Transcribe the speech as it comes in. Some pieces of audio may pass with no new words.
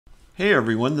Hey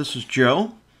everyone, this is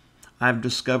Joe. I've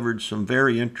discovered some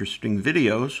very interesting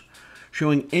videos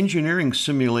showing engineering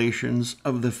simulations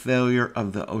of the failure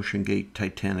of the Oceangate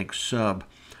Titanic sub.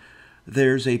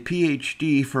 There's a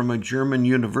PhD from a German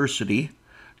university,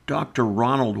 Dr.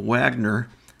 Ronald Wagner,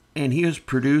 and he has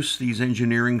produced these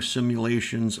engineering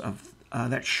simulations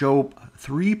that show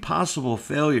 3 possible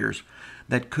failures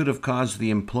that could have caused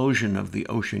the implosion of the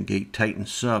Oceangate Titan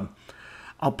sub.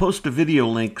 I'll post a video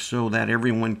link so that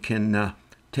everyone can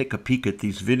take a peek at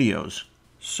these videos.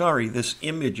 Sorry, this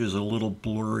image is a little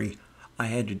blurry. I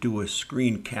had to do a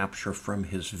screen capture from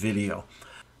his video.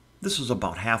 This is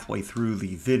about halfway through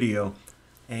the video,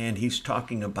 and he's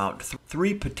talking about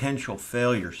 3 potential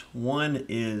failures. One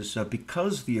is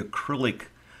because the acrylic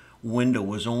window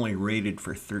was only rated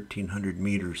for 1,300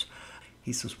 meters.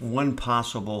 He says one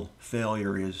possible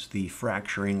failure is the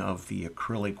fracturing of the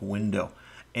acrylic window.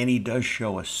 And he does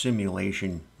show a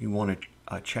simulation you want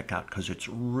to check out because it's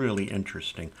really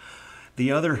interesting.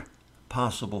 The other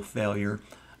possible failure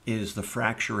is the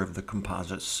fracture of the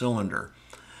composite cylinder.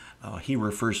 He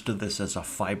refers to this as a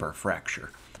fiber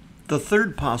fracture. The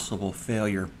third possible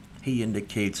failure, he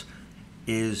indicates,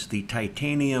 is the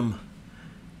titanium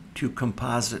to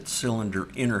composite cylinder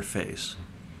interface,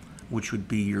 which would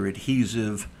be your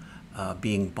adhesive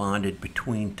being bonded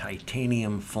between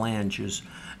titanium flanges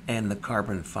and the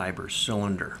carbon fiber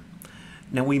cylinder.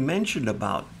 Now, we mentioned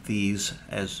about these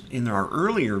as in our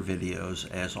earlier videos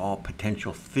as all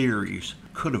potential theories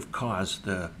could have caused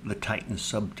the Titan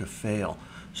sub to fail.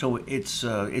 So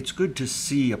it's good to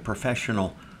see a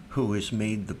professional who has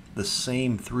made the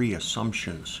same 3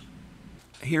 assumptions.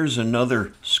 Here's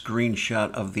another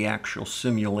screenshot of the actual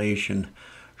simulation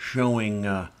showing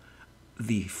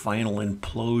the final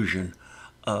implosion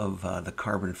of the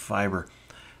carbon fiber.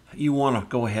 You want to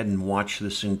go ahead and watch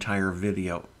this entire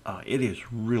video. It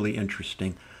is really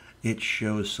interesting. It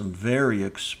shows some very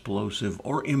explosive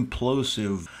or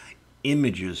implosive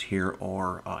images here,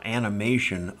 or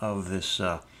animation of this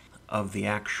of the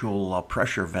actual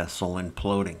pressure vessel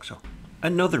imploding. So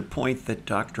another point that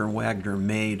Dr. Wagner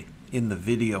made in the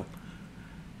video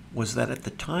was that at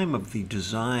the time of the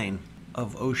design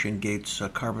of Oceangate's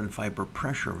carbon fiber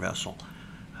pressure vessel,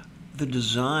 the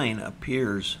design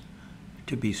appears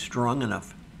to be strong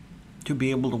enough to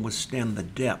be able to withstand the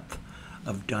depth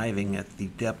of diving at the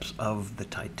depths of the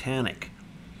Titanic.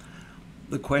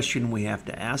 The question we have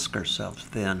to ask ourselves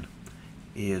then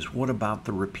is, what about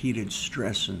the repeated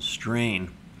stress and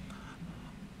strain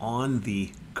on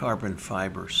the carbon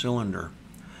fiber cylinder?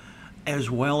 As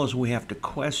well as we have to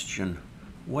question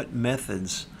what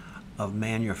methods of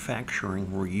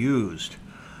manufacturing were used.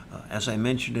 As I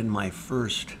mentioned in my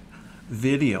first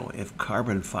video, if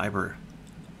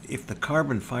the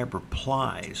carbon fiber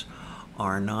plies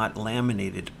are not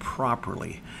laminated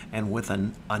properly and with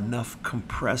enough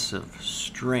compressive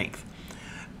strength,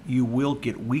 you will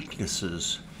get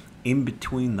weaknesses in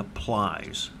between the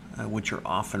plies, which are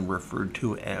often referred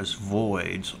to as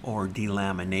voids or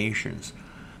delaminations.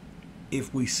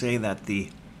 If we say that the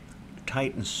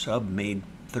Titan sub made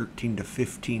 13 to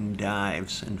 15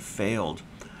 dives and failed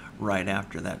right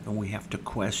after that, then we have to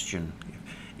question,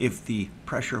 if the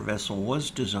pressure vessel was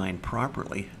designed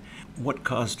properly, what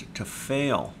caused it to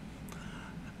fail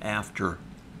after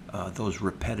those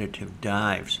repetitive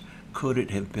dives? Could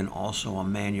it have been also a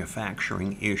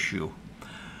manufacturing issue?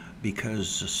 Because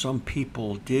some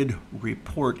people did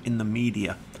report in the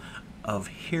media of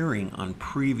hearing on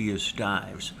previous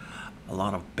dives a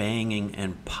lot of banging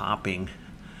and popping,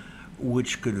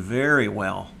 which could very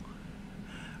well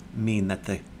mean that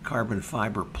the carbon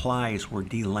fiber plies were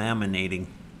delaminating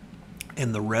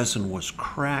and the resin was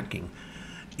cracking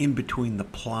in between the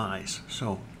plies.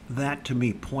 So that to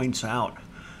me points out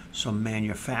some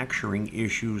manufacturing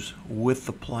issues with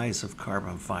the plies of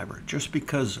carbon fiber. Just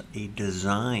because a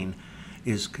design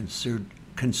is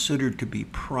considered to be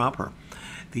proper,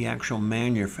 the actual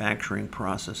manufacturing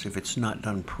process, if it's not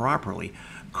done properly,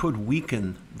 could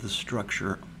weaken the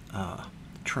structure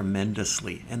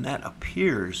tremendously. And that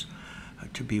appears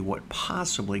to be what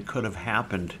possibly could have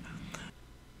happened.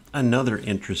 Another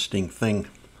interesting thing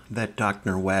that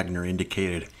Dr. Wagner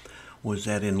indicated was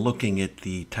that in looking at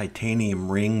the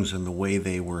titanium rings and the way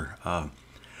they were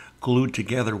glued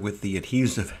together with the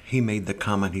adhesive, he made the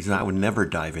comment, he said, "I would never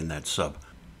dive in that sub."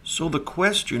 So the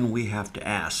question we have to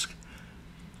ask,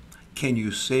 can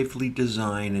you safely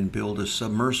design and build a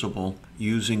submersible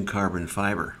using carbon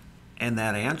fiber? And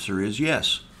that answer is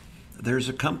yes. There's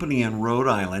a company in Rhode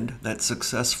Island that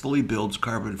successfully builds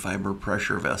carbon fiber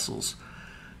pressure vessels.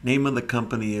 Name of the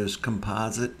company is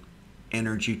Composite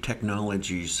Energy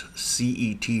Technologies,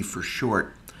 CET for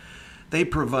short. They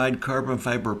provide carbon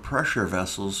fiber pressure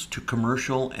vessels to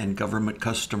commercial and government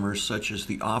customers such as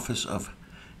the Office of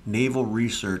Naval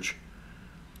Research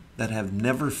that have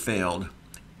never failed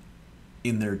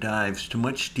in their dives to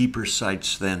much deeper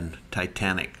sites than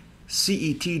Titanic.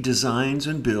 CET designs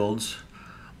and builds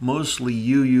mostly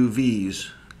UUVs,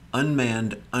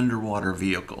 unmanned underwater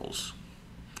vehicles.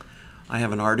 I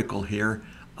have an article here.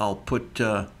 I'll put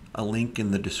a link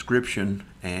in the description,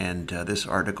 and this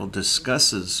article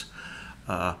discusses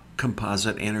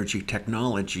Composite Energy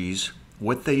Technologies,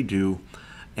 what they do,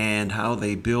 and how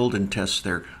they build and test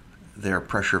their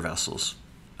pressure vessels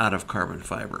out of carbon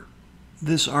fiber.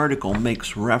 This article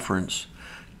makes reference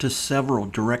to several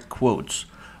direct quotes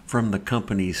from the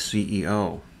company's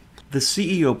CEO. The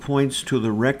CEO points to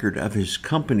the record of his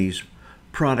company's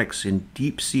products in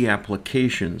deep sea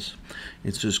applications.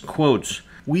 It says, quotes,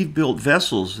 "We've built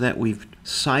vessels that we've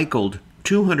cycled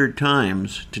 200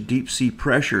 times to deep sea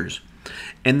pressures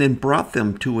and then brought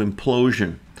them to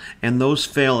implosion, and those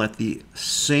fail at the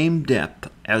same depth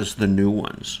as the new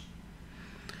ones.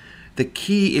 The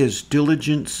key is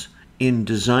diligence in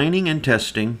designing and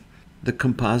testing the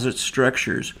composite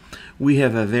structures. We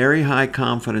have a very high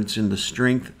confidence in the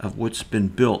strength of what's been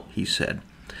built," he said.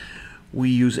 "We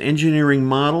use engineering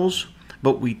models,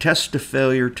 but we test to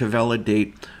failure to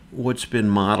validate what's been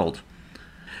modeled.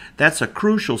 That's a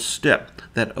crucial step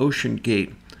that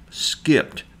Oceangate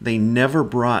skipped. They never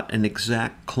brought an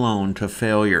exact clone to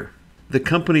failure." The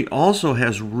company also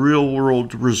has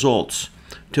real-world results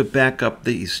to back up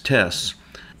these tests.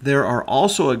 There are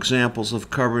also examples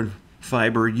of carbon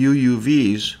fiber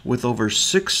UUVs with over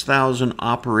 6,000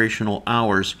 operational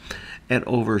hours at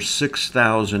over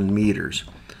 6,000 meters.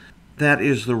 That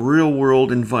is the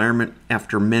real-world environment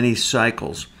after many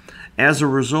cycles. As a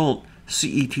result,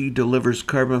 CET delivers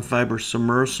carbon fiber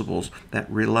submersibles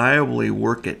that reliably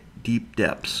work at deep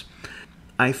depths.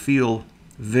 I feel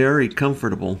very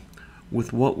comfortable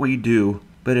with what we do,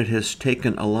 but it has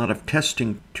taken a lot of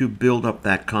testing to build up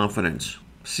that confidence.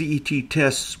 CET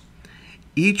tests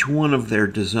each one of their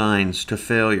designs to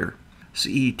failure.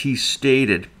 CET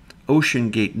stated,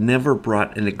 "Oceangate never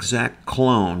brought an exact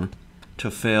clone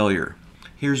to failure."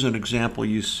 Here's an example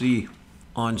you see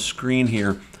on screen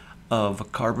here of a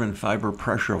carbon fiber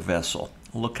pressure vessel.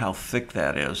 Look how thick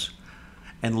that is.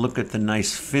 And look at the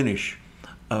nice finish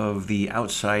of the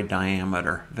outside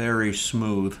diameter. Very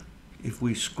smooth. If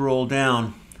we scroll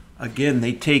down, again,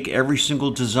 they take every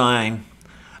single design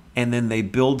and then they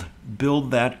build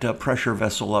that pressure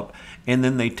vessel up, and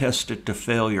then they test it to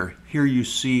failure. Here you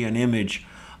see an image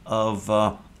of,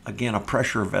 again, a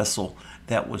pressure vessel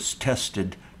that was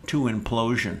tested to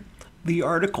implosion. The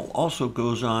article also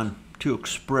goes on to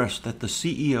express that the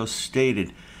CEO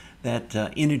stated that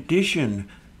in addition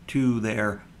to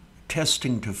their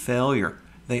testing to failure,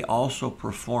 they also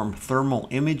perform thermal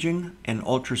imaging and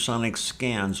ultrasonic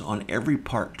scans on every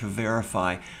part to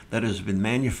verify that it has been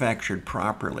manufactured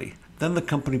properly. Then the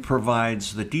company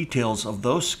provides the details of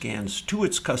those scans to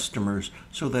its customers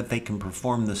so that they can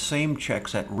perform the same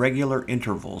checks at regular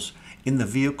intervals in the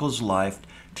vehicle's life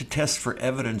to test for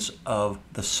evidence of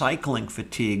the cycling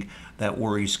fatigue that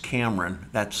worries Cameron.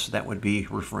 That would be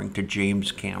referring to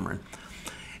James Cameron.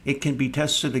 It can be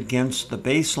tested against the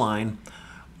baseline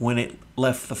when it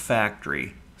left the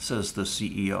factory, says the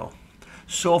CEO.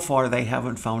 So far, they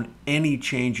haven't found any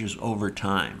changes over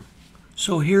time.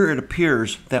 So here it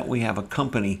appears that we have a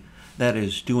company that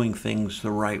is doing things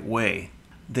the right way.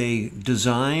 They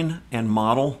design and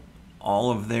model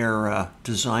all of their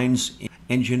designs in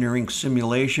engineering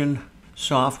simulation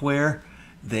software.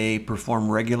 They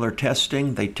perform regular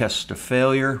testing. They test to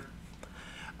failure.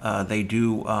 They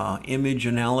do image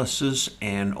analysis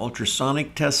and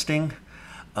ultrasonic testing.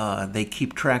 They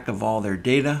keep track of all their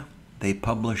data. They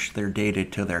publish their data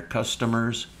to their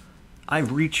customers.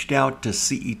 I've reached out to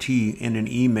CET in an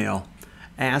email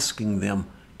asking them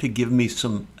to give me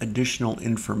some additional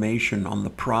information on the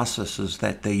processes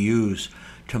that they use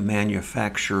to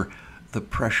manufacture the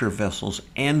pressure vessels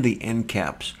and the end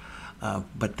caps.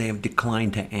 But they have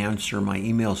declined to answer my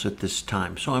emails at this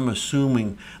time. So I'm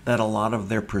assuming that a lot of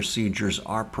their procedures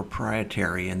are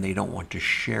proprietary and they don't want to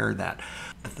share that.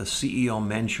 The CEO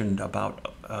mentioned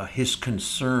about his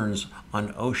concerns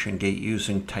on Oceangate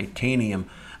using titanium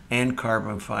and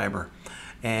carbon fiber,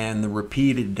 and the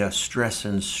repeated stress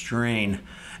and strain,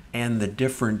 and the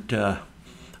different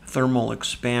thermal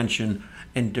expansion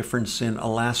and difference in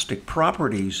elastic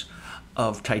properties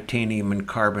of titanium and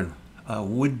carbon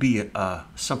would be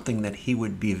something that he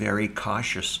would be very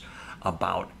cautious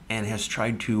about, and has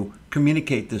tried to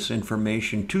communicate this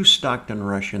information to Stockton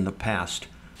Rush in the past.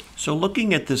 So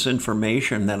looking at this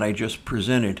information that I just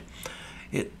presented,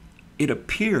 it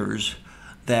appears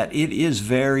that it is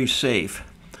very safe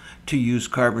to use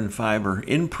carbon fiber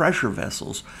in pressure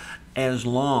vessels as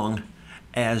long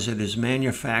as it is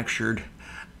manufactured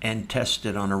and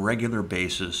tested on a regular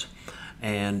basis,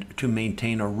 and to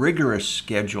maintain a rigorous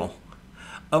schedule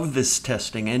of this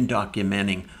testing and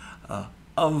documenting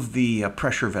of the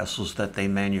pressure vessels that they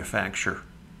manufacture.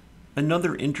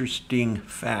 Another interesting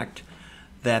fact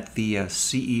that the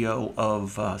CEO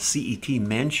of CET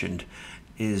mentioned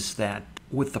is that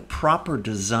with the proper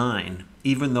design,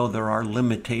 even though there are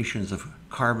limitations of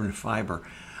carbon fiber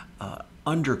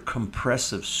under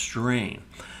compressive strain,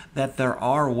 that there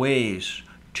are ways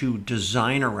to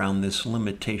design around this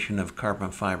limitation of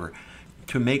carbon fiber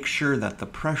to make sure that the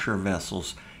pressure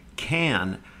vessels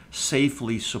can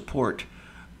safely support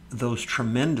those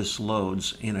tremendous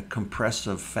loads in a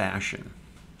compressive fashion.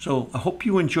 So I hope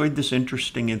you enjoyed this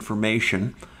interesting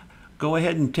information. Go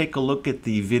ahead and take a look at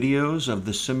the videos of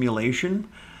the simulation.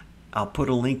 I'll put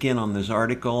a link in on this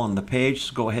article on the page,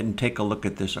 so go ahead and take a look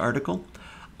at this article.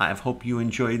 I hope you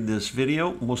enjoyed this video.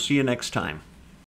 We'll see you next time.